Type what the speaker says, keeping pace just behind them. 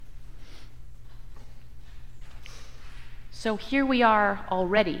So here we are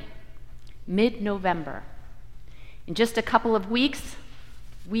already, mid-November. In just a couple of weeks,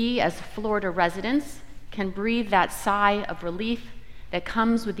 we as Florida residents can breathe that sigh of relief that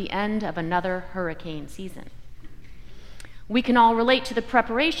comes with the end of another hurricane season. We can all relate to the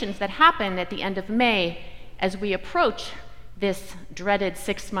preparations that happen at the end of May as we approach this dreaded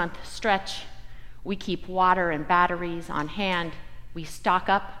 6-month stretch. We keep water and batteries on hand. We stock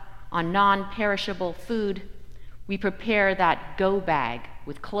up on non-perishable food. We prepare that go bag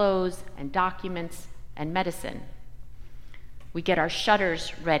with clothes and documents and medicine. We get our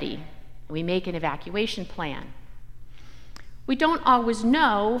shutters ready. We make an evacuation plan. We don't always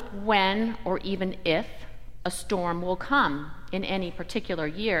know when or even if a storm will come in any particular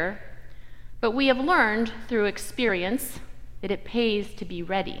year, but we have learned through experience that it pays to be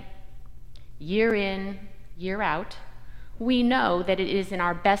ready. Year in, year out, we know that it is in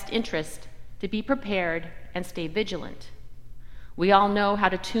our best interest to be prepared and stay vigilant. We all know how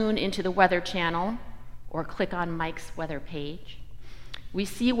to tune into the Weather Channel or click on Mike's weather page. We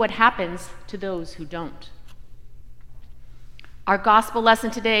see what happens to those who don't. Our gospel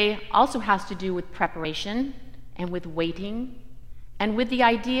lesson today also has to do with preparation and with waiting and with the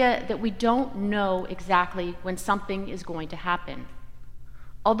idea that we don't know exactly when something is going to happen.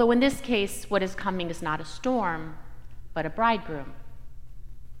 Although in this case, what is coming is not a storm, but a bridegroom.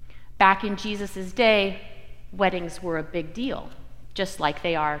 Back in Jesus' day, weddings were a big deal, just like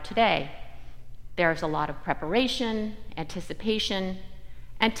they are today. There's a lot of preparation, anticipation,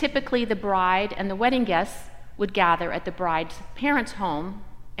 and typically the bride and the wedding guests would gather at the bride's parents' home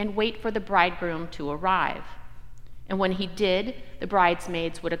and wait for the bridegroom to arrive. And when he did, the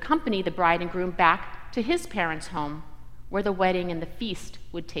bridesmaids would accompany the bride and groom back to his parents' home, where the wedding and the feast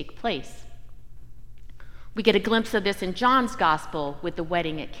would take place. We get a glimpse of this in John's gospel with the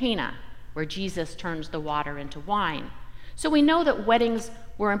wedding at Cana, where Jesus turns the water into wine. So we know that weddings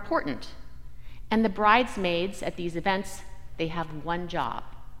were important. And the bridesmaids at these events, they have one job,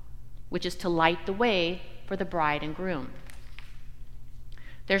 which is to light the way for the bride and groom.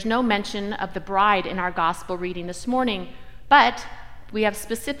 There's no mention of the bride in our gospel reading this morning, but we have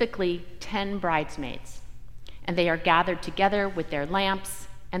specifically 10 bridesmaids, and they are gathered together with their lamps,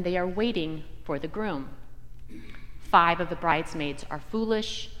 and they are waiting for the groom. 5 of the bridesmaids are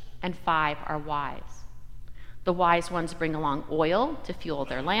foolish, and 5 are wise. The wise ones bring along oil to fuel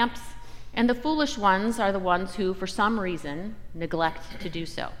their lamps, and the foolish ones are the ones who, for some reason, neglect to do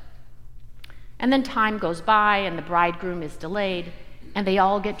so. And then time goes by, and the bridegroom is delayed, and they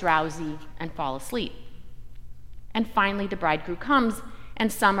all get drowsy and fall asleep. And finally, the bridegroom comes,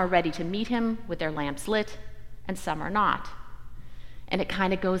 and some are ready to meet him with their lamps lit, and some are not. And it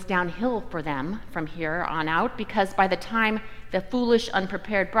kind of goes downhill for them from here on out, because by the time the foolish,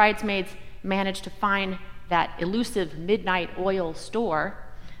 unprepared bridesmaids manage to find that elusive midnight oil store,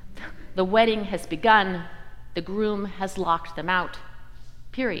 the wedding has begun, the groom has locked them out.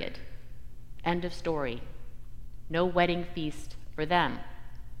 Period. End of story. No wedding feast for them.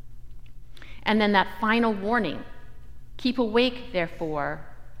 And then that final warning, keep awake, therefore,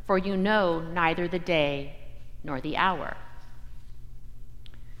 for you know neither the day nor the hour.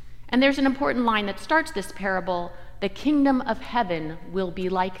 And there's an important line that starts this parable: the kingdom of heaven will be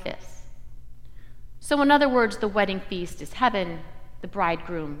like this. So in other words, the wedding feast is heaven, the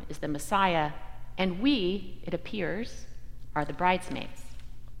bridegroom is the Messiah, and we, it appears, are the bridesmaids.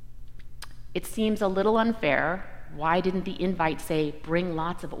 It seems a little unfair. Why didn't the invite say, bring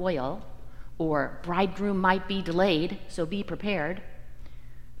lots of oil, or bridegroom might be delayed, so be prepared?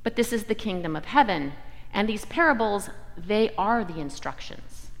 But this is the kingdom of heaven, and these parables, they are the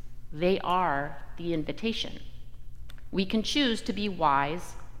instructions. They are the invitation. We can choose to be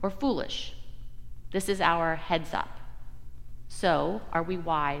wise or foolish. This is our heads up. So, are we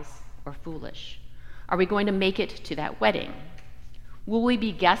wise or foolish? Are we going to make it to that wedding? Will we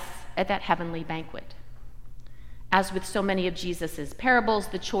be guests at that heavenly banquet? As with so many of Jesus' parables,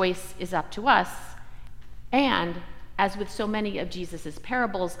 the choice is up to us. And as with so many of Jesus'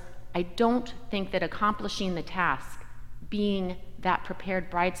 parables, I don't think that accomplishing the task, being that prepared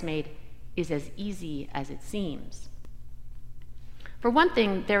bridesmaid, is as easy as it seems. For one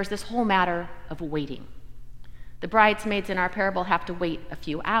thing, there's this whole matter of waiting. The bridesmaids in our parable have to wait a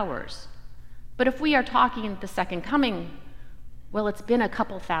few hours. But if we are talking the second coming, well, it's been a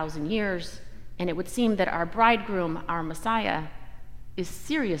couple thousand years, and it would seem that our bridegroom, our Messiah, is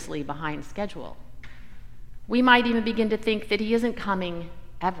seriously behind schedule. We might even begin to think that he isn't coming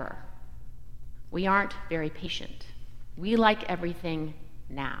ever. We aren't very patient. We like everything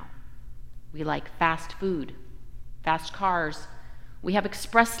now. We like fast food, fast cars. We have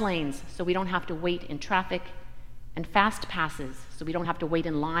express lanes so we don't have to wait in traffic, and fast passes so we don't have to wait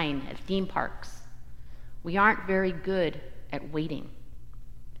in line at theme parks. We aren't very good at waiting.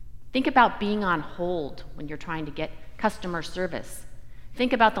 Think about being on hold when you're trying to get customer service.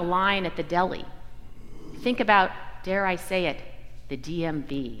 Think about the line at the deli. Think about, dare I say it, the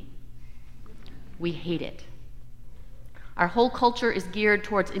DMV. We hate it. Our whole culture is geared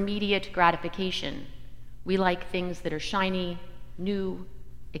towards immediate gratification. We like things that are shiny, new,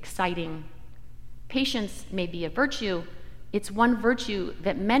 exciting. Patience may be a virtue. It's one virtue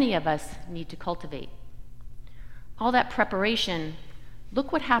that many of us need to cultivate. All that preparation,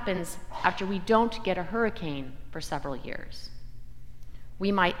 look what happens after we don't get a hurricane for several years.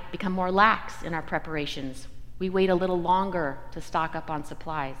 We might become more lax in our preparations. We wait a little longer to stock up on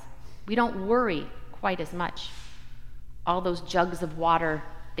supplies. We don't worry quite as much. All those jugs of water,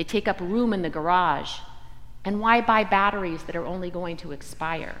 they take up room in the garage. And why buy batteries that are only going to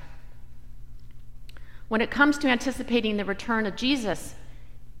expire? When it comes to anticipating the return of Jesus,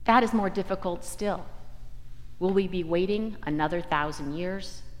 that is more difficult still. Will we be waiting another 1,000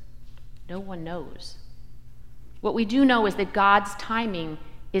 years? No one knows. What we do know is that God's timing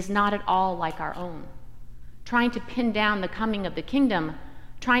is not at all like our own. Trying to pin down the coming of the kingdom,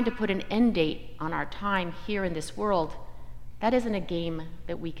 trying to put an end date on our time here in this world, that isn't a game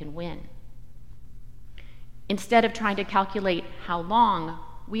that we can win. Instead of trying to calculate how long,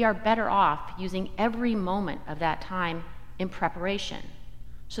 we are better off using every moment of that time in preparation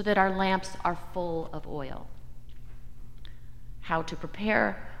so that our lamps are full of oil. How to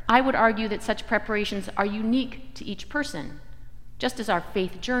prepare? I would argue that such preparations are unique to each person, just as our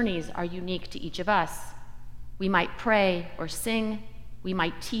faith journeys are unique to each of us. We might pray or sing, we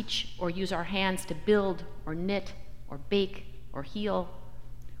might teach or use our hands to build or knit or bake or heal.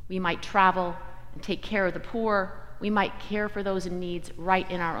 We might travel and take care of the poor. We might care for those in need right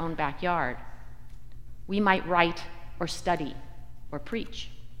in our own backyard. We might write or study or preach.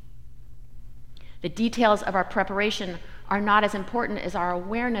 The details of our preparation are not as important as our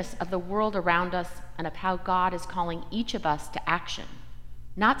awareness of the world around us and of how God is calling each of us to action.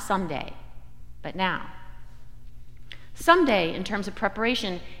 Not someday, but now. Someday, in terms of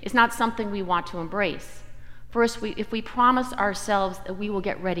preparation, is not something we want to embrace. First, if we promise ourselves that we will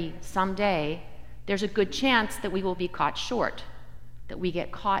get ready someday, there's a good chance that we will be caught short, that we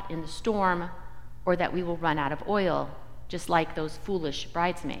get caught in the storm, or that we will run out of oil, just like those foolish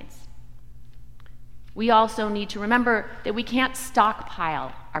bridesmaids. We also need to remember that we can't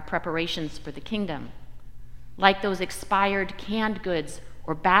stockpile our preparations for the kingdom. Like those expired canned goods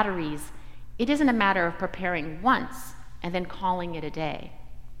or batteries, it isn't a matter of preparing once and then calling it a day.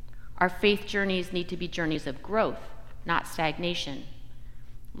 Our faith journeys need to be journeys of growth, not stagnation.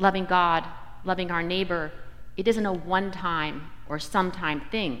 Loving God, loving our neighbor, it isn't a one-time or sometime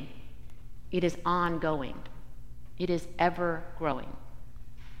thing. It is ongoing. It is ever growing.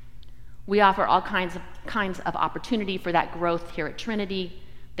 We offer all kinds of opportunity for that growth here at Trinity.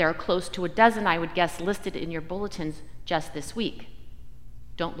 There are close to a dozen, I would guess, listed in your bulletins just this week.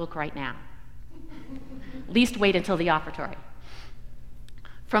 Don't look right now. At least wait until the offertory.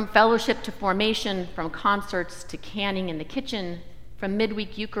 From fellowship to formation, from concerts to canning in the kitchen, from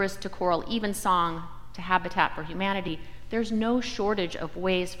midweek Eucharist to choral evensong to Habitat for Humanity, there's no shortage of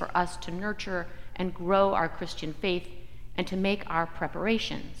ways for us to nurture and grow our Christian faith and to make our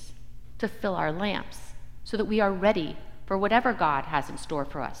preparations, to fill our lamps, so that we are ready for whatever God has in store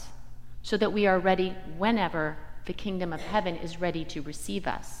for us, so that we are ready whenever the kingdom of heaven is ready to receive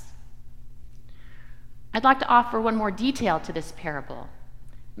us. I'd like to offer one more detail to this parable.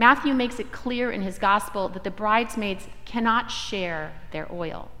 Matthew makes it clear in his gospel that the bridesmaids cannot share their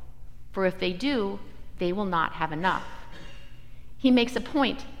oil, for if they do, they will not have enough. He makes a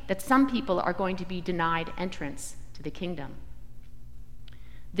point that some people are going to be denied entrance to the kingdom.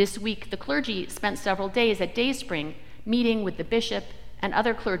 This week, the clergy spent several days at Dayspring meeting with the bishop and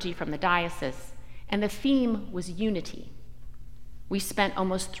other clergy from the diocese, and the theme was unity. We spent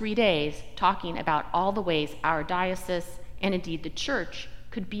almost 3 days talking about all the ways our diocese, and indeed the church,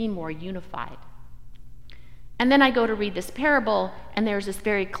 could be more unified. And then I go to read this parable, and there's this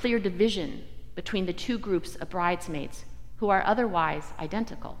very clear division between the two groups of bridesmaids who are otherwise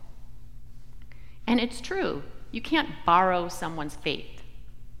identical. And it's true, you can't borrow someone's faith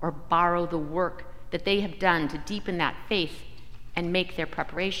or borrow the work that they have done to deepen that faith and make their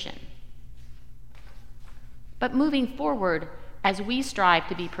preparation. But moving forward, as we strive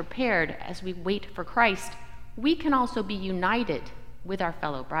to be prepared as we wait for Christ, we can also be united with our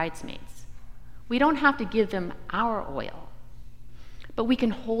fellow bridesmaids. We don't have to give them our oil, but we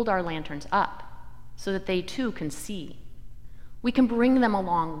can hold our lanterns up so that they too can see. We can bring them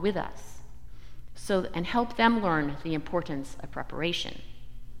along with us and help them learn the importance of preparation.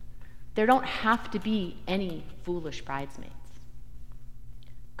 There don't have to be any foolish bridesmaids.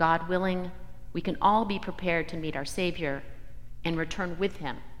 God willing, we can all be prepared to meet our Savior and return with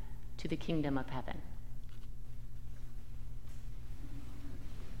him to the kingdom of heaven.